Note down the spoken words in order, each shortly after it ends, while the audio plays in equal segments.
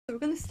So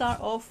we're going to start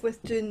off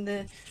with doing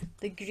the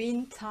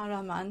green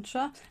Tara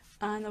mantra,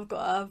 and I've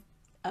got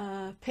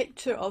a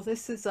picture of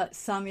this is at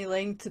Sami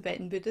Ling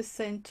Tibetan Buddhist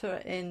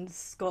Centre in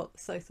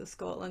south of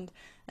Scotland,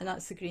 and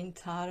that's the green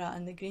Tara.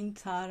 And the green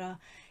Tara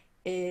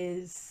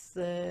is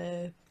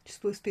she's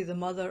supposed to be the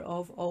mother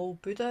of all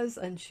Buddhas,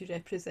 and she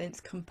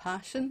represents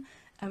compassion.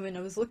 And when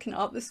I was looking it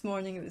up this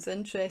morning, it was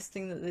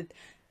interesting that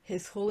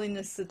His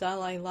Holiness the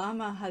Dalai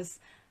Lama has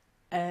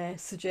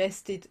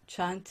suggested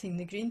chanting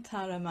the Green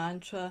Tara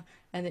mantra,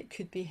 and it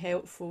could be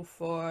helpful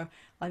for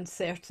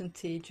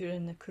uncertainty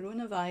during the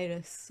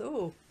coronavirus.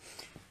 So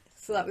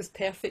that was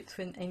perfect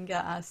when Inga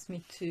asked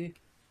me to.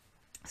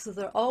 So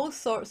there are all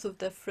sorts of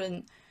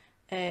different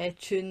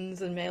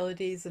tunes and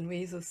melodies and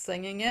ways of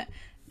singing it.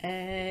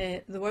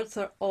 The words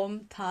are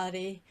Om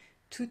Tare,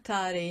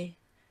 Tuttare,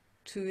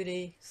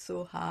 Ture,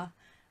 Soha.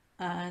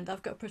 And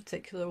I've got a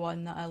particular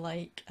one that I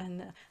like,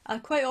 and I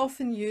quite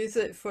often use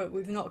it for,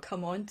 we've not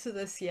come on to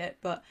this yet,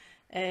 but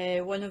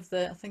one of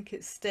I think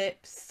it's step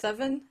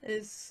 7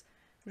 is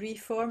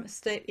reform,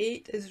 step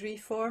 8 is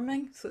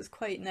reforming, so it's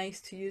quite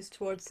nice to use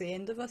towards the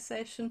end of a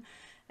session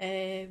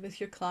with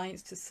your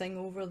clients to sing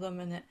over them,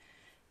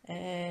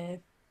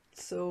 and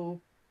so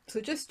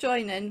just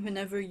join in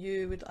whenever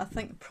you would. I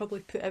think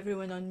probably put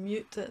everyone on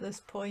mute at this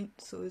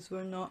point, so as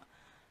we're not,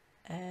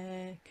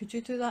 could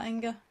you do that,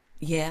 Inga?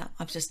 Yeah,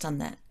 I've just done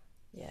that.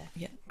 Yeah.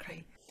 Yeah,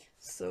 great.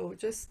 So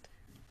just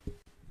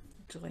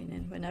join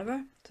in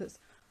whenever. So it's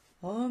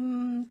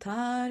Om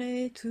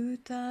Tare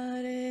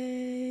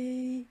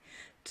Tuttare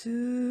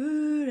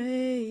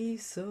Ture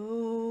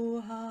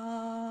Soha.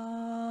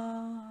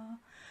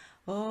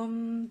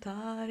 Om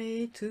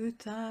Tare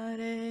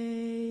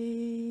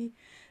Tuttare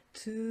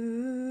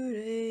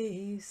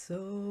Ture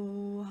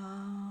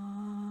Soha.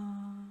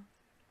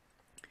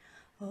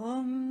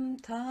 Om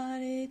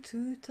Tare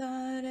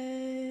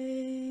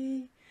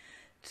Tuttare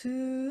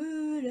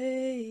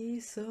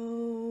Ture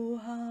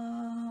Soha.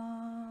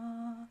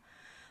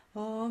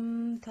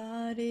 Om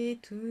Tare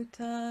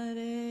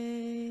Tuttare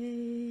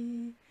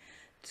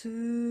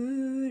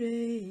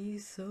Ture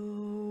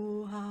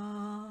Soha.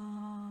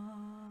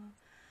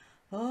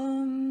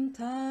 Om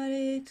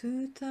Tare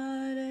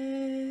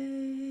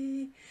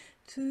Tuttare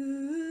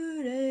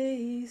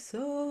Ture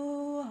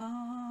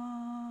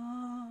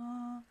Soha.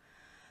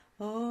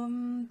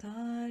 Om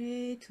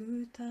Tare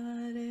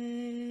Tuttare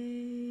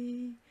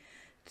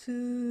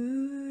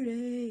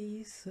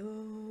Ture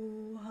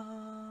Soha.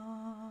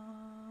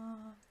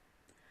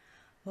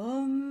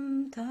 Om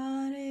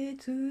Tare Tuttare Ture Soha. Om Tare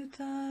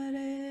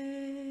Tuttare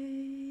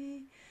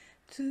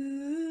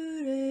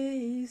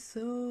Ture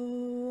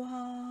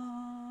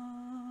Soha.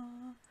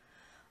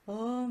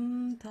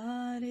 Om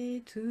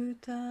Tare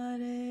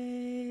Tuttare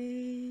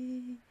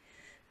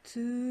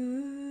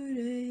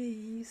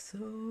Ture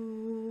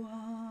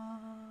Soha.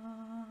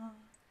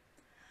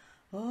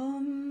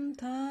 Om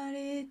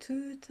Tare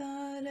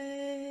Tuttare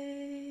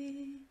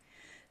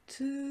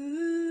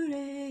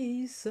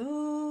Ture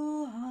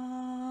Soha.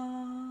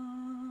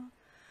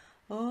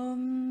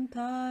 Om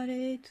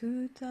Tare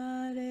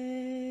Tuttare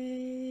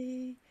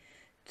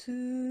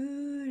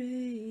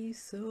Ture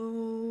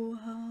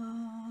Soha.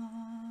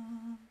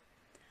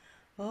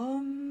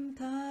 Om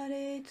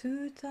Tare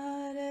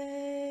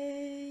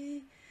Tuttare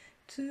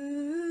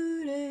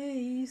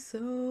Ture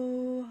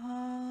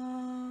Soha.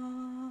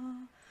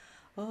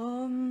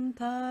 Om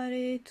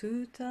Tare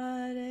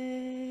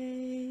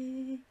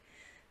Tuttare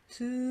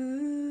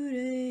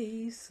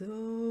Ture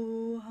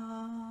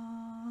Soha.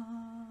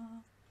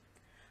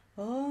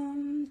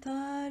 Om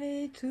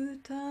Tare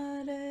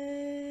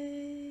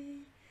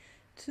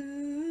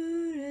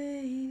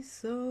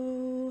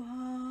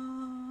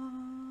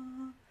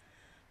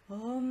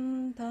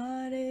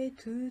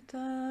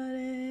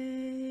Tuttare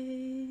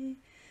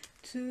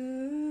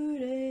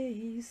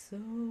Ture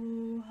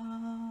Soha.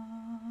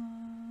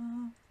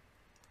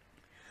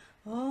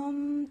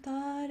 Om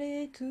Tare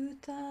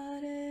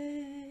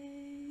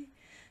Tuttare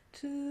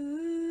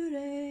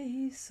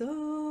Ture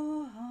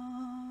Soha.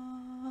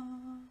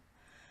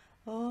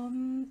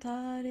 Om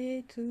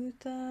Tare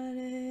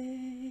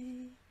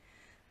Tuttare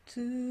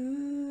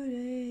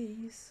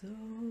Ture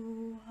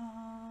Soha.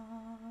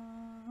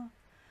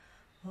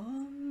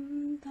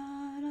 Om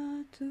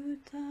Tara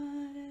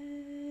Tuttare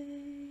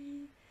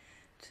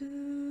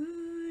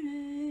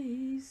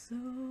Ture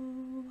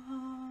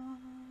Soha.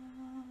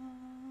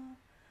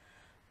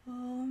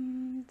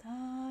 Om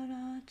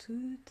Tara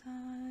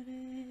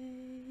Tuttare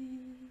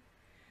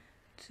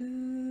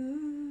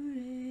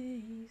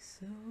Ture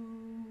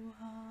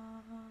Soha.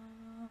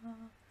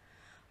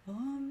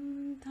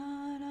 Om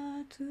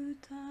Tara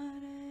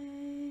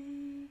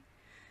Tuttare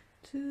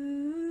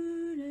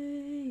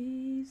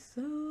Ture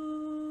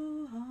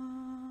Soha.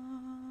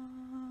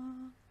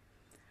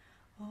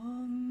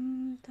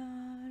 Om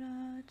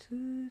Tara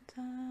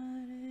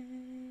Tuttare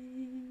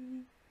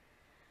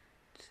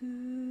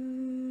Ture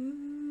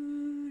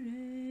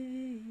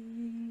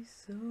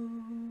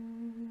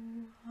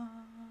Soha.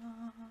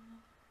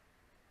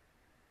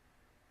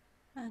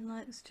 And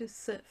let's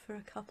just sit for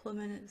a couple of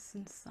minutes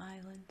in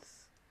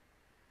silence.